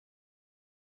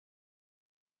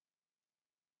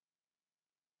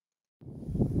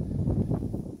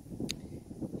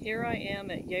Here I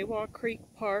am at Yegua Creek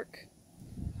Park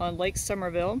on Lake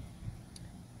Somerville,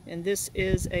 and this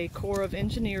is a Corps of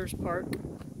Engineers park.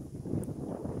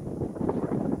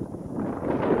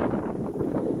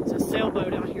 There's a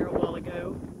sailboat out here a while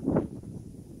ago.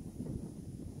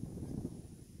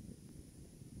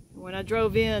 When I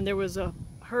drove in, there was a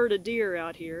herd of deer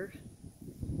out here.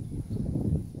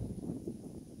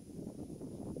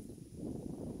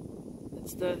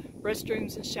 It's the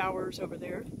restrooms and showers over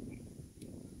there.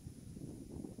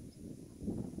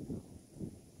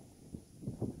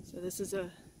 So this is a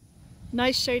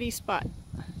nice shady spot.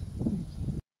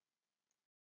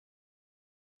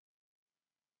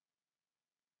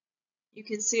 You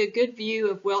can see a good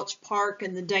view of Welch Park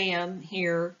and the dam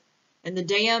here. And the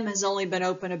dam has only been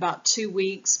open about 2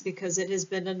 weeks because it has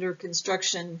been under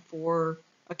construction for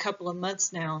a couple of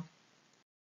months now.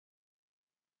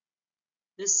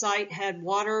 This site had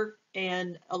water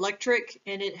and electric,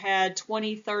 and it had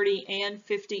 20, 30, and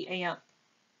 50 amp.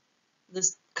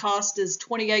 This cost is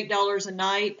 $28 a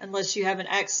night unless you have an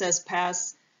access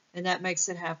pass, and that makes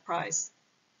it half price.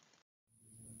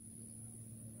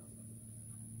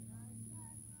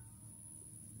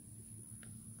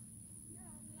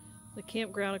 The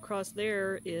campground across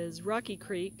there is Rocky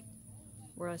Creek,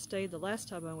 where I stayed the last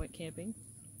time I went camping.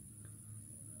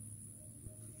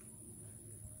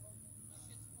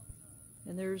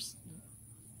 And there's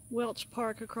Welch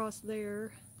Park across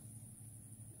there.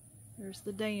 There's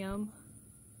the dam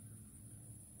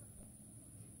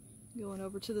going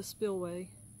over to the spillway.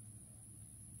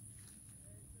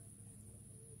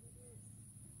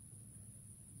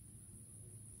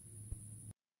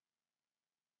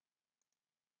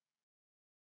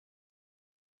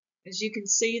 As you can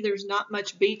see, there's not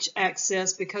much beach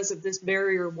access because of this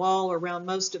barrier wall around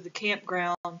most of the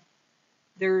campground.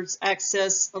 There's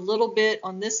access a little bit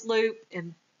on this loop,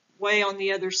 and way on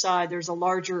the other side there's a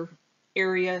larger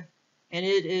area, and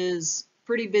it is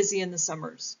pretty busy in the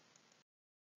summers.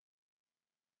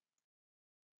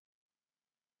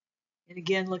 And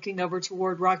again, looking over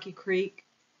toward Rocky Creek,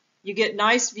 you get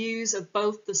nice views of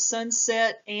both the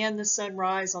sunset and the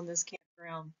sunrise on this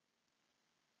campground.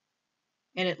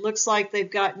 And it looks like they've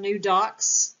got new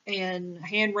docks and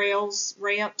handrails,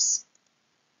 ramps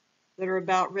that are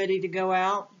about ready to go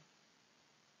out.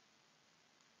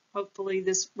 Hopefully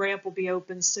this ramp will be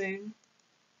open soon.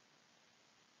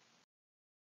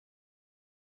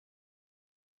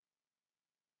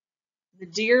 The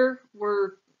deer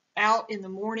were out in the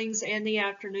mornings and the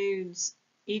afternoons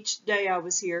each day I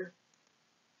was here.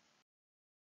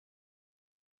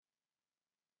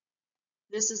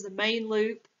 This is the main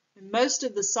loop, and most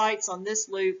of the sites on this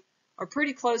loop are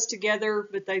pretty close together,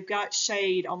 but they've got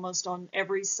shade almost on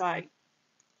every site.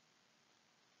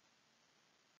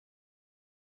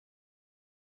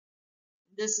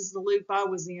 This is the loop I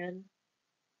was in.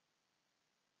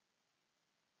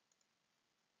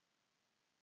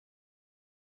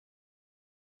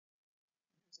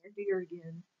 There's our deer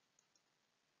again.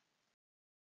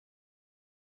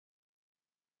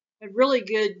 Had really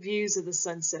good views of the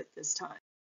sunset this time.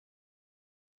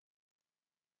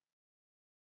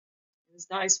 It was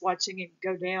nice watching it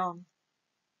go down.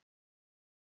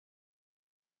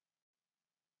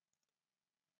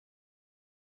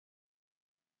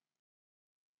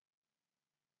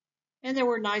 And there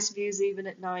were nice views even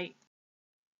at night.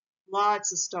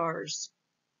 Lots of stars.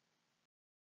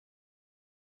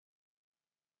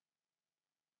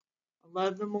 I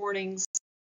love the mornings.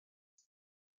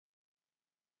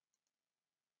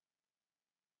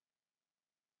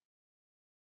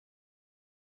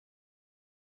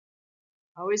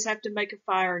 I always have to make a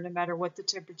fire no matter what the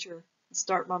temperature and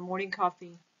start my morning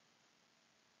coffee.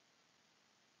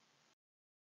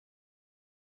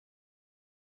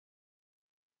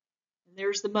 And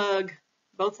there's the mug,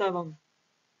 both of them.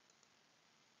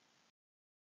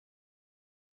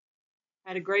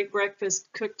 Had a great breakfast,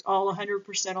 cooked all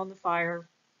 100% on the fire.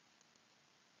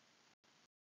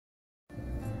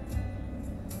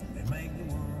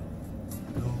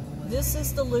 This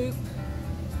is the loop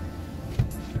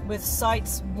with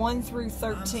sites 1 through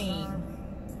 13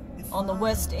 on the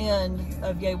west end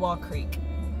of Yegua Creek.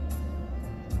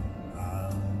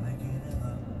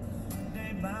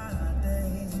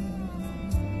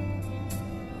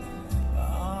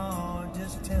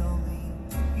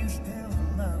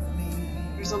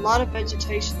 There's a lot of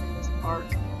vegetation in this park.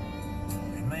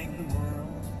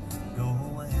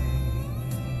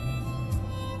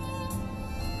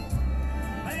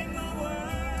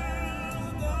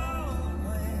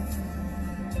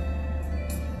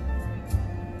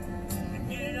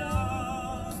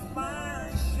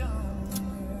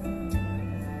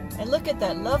 And look at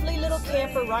that lovely little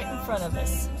camper right in front of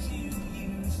us.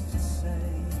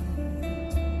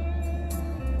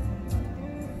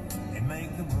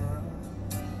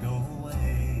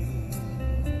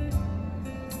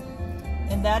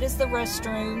 And that is the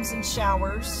restrooms and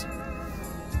showers.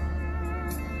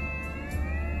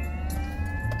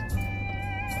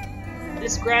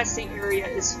 This grassy area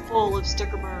is full of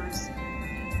stickleburrs.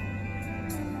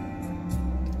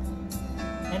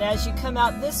 And as you come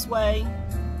out this way,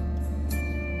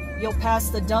 you'll pass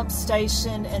the dump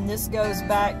station, and this goes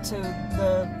back to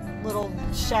the little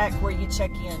shack where you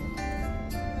check in.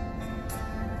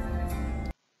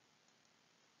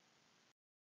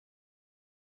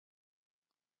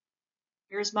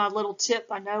 Here's my little tip.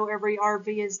 I know every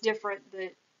RV is different,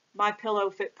 but my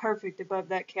pillow fit perfect above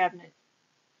that cabinet.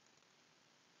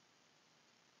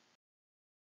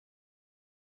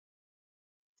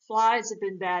 Flies have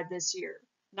been bad this year.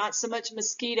 Not so much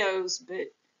mosquitoes, but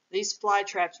these fly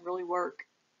traps really work.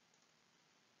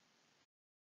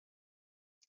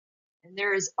 And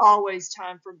there is always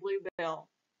time for bluebell.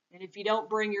 And if you don't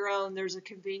bring your own, there's a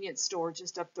convenience store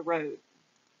just up the road.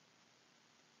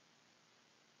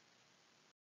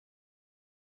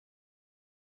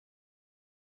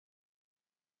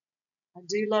 I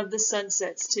do love the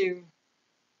sunsets too.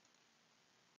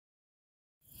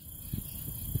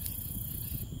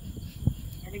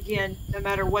 And again, no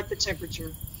matter what the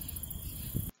temperature.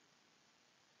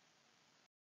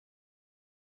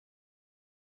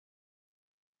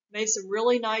 Made some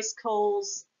really nice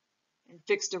coals and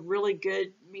fixed a really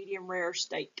good medium rare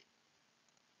steak.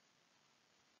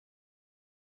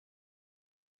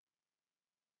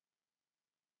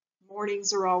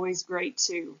 Mornings are always great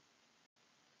too.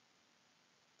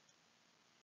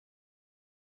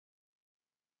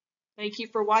 Thank you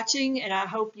for watching, and I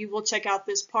hope you will check out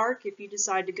this park if you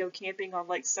decide to go camping on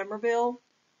Lake Somerville.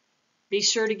 Be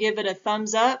sure to give it a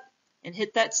thumbs up and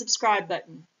hit that subscribe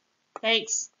button.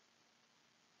 Thanks.